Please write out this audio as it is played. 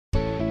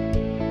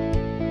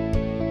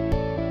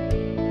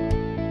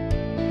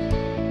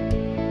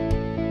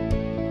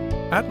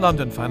At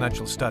London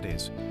Financial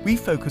Studies, we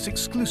focus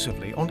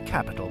exclusively on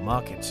capital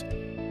markets.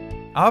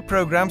 Our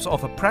programs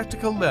offer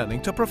practical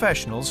learning to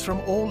professionals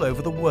from all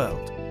over the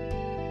world.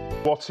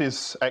 What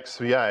is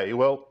xVA?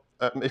 Well,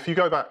 if you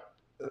go back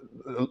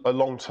a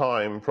long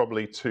time,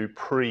 probably to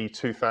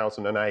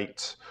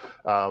pre-2008,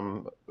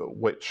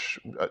 which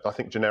I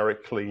think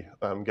generically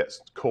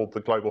gets called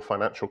the global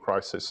financial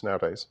crisis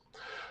nowadays.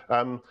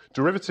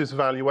 Derivatives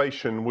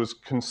valuation was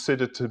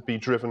considered to be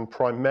driven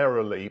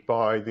primarily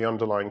by the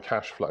underlying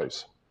cash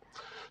flows.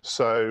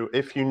 So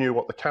if you knew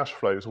what the cash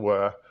flows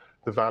were,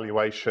 the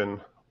valuation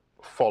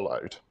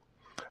followed.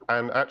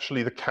 And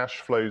actually the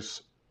cash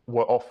flows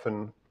were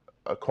often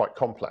quite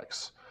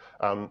complex.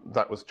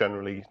 That was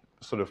generally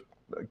sort of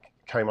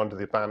came under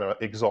the banner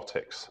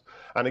exotics.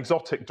 And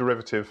exotic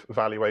derivative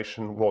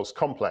valuation was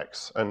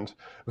complex, and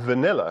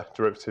vanilla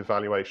derivative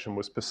valuation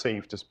was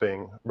perceived as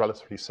being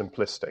relatively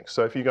simplistic.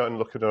 So if you go and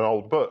look at an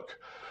old book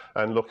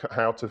and look at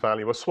how to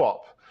value a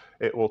swap,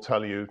 it will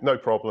tell you, no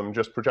problem,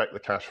 just project the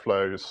cash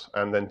flows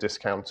and then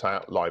discount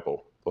out LIBOR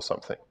or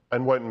something,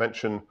 and won't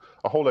mention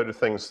a whole load of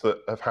things that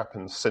have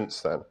happened since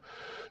then.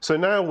 So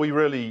now we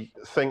really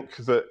think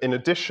that in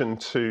addition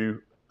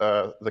to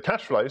the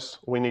cash flows,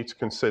 we need to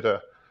consider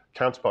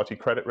counterparty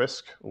credit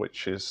risk,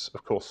 which is,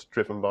 of course,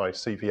 driven by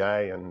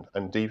CVA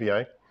and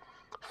DVA,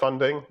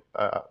 funding,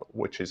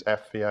 which is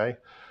FVA,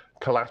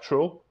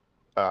 collateral.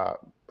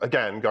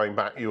 Again, going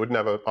back, you would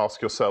never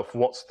ask yourself,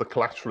 what's the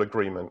collateral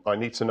agreement? I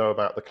need to know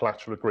about the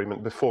collateral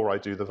agreement before I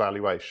do the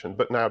valuation.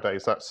 But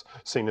nowadays, that's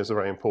seen as a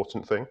very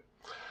important thing.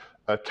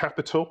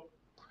 Capital,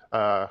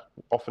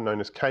 often known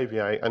as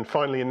KVA, and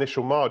finally,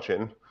 initial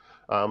margin,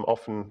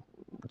 often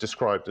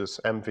described as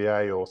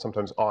MVA or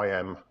sometimes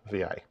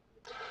IMVA.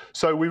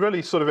 So we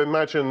really sort of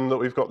imagine that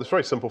we've got this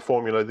very simple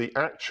formula. The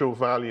actual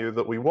value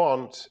that we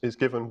want is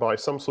given by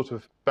some sort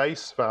of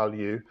base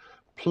value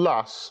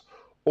plus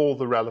all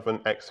the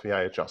relevant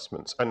xVA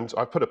adjustments. And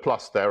I put a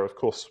plus there. Of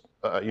course,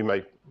 you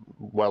may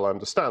well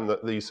understand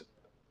that these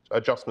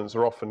adjustments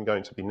are often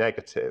going to be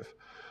negative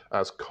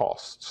as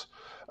costs,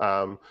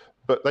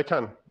 but they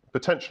can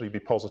potentially be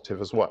positive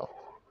as well.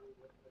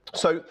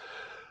 So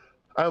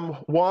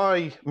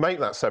why make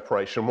that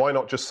separation? Why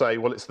not just say,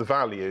 well, it's the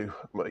value?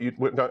 You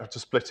don't have to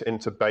split it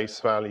into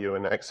base value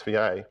and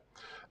xVA.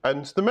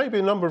 And there may be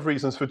a number of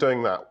reasons for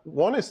doing that.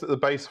 One is that the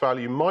base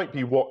value might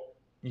be what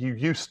you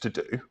used to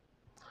do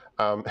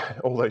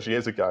all those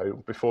years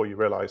ago before you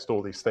realized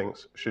all these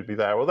things should be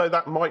there. Although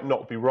that might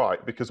not be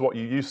right, because what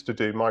you used to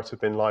do might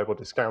have been LIBOR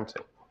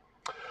discounting.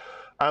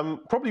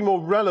 Probably more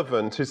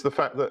relevant is the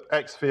fact that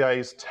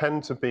xVAs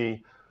tend to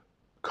be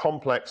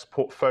complex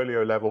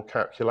portfolio level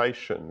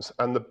calculations,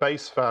 and the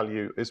base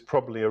value is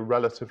probably a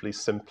relatively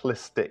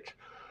simplistic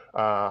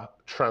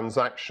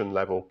transaction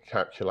level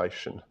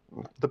calculation.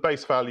 The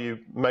base value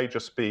may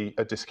just be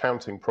a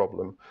discounting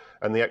problem,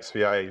 and the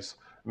xVAs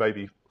may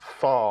be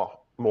far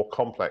more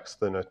complex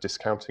than a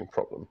discounting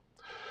problem.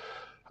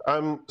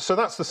 So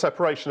that's the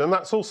separation, and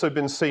that's also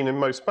been seen in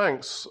most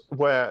banks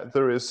where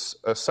there is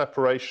a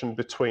separation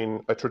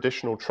between a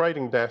traditional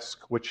trading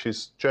desk, which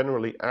is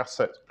generally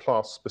asset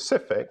class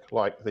specific,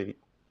 like the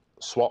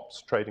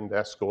swaps trading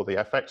desk or the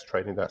FX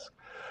trading desk,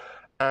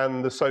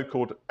 and the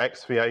so-called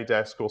xVA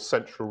desk or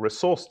central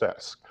resource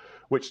desk,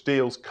 which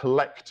deals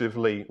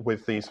collectively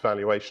with these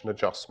valuation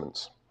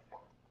adjustments.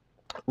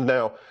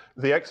 Now,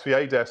 the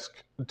xVA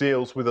desk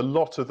deals with a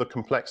lot of the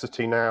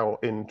complexity now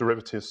in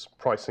derivatives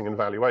pricing and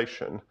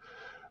valuation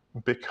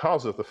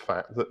because of the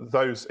fact that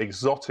those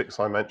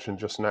exotics I mentioned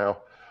just now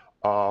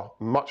are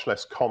much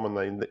less common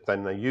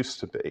than they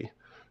used to be.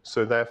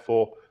 So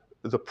therefore,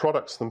 the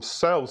products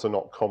themselves are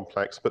not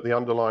complex, but the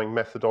underlying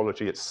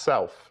methodology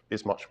itself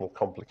is much more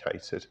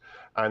complicated.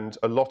 And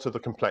a lot of the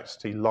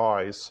complexity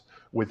lies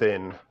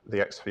within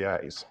the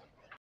xVAs.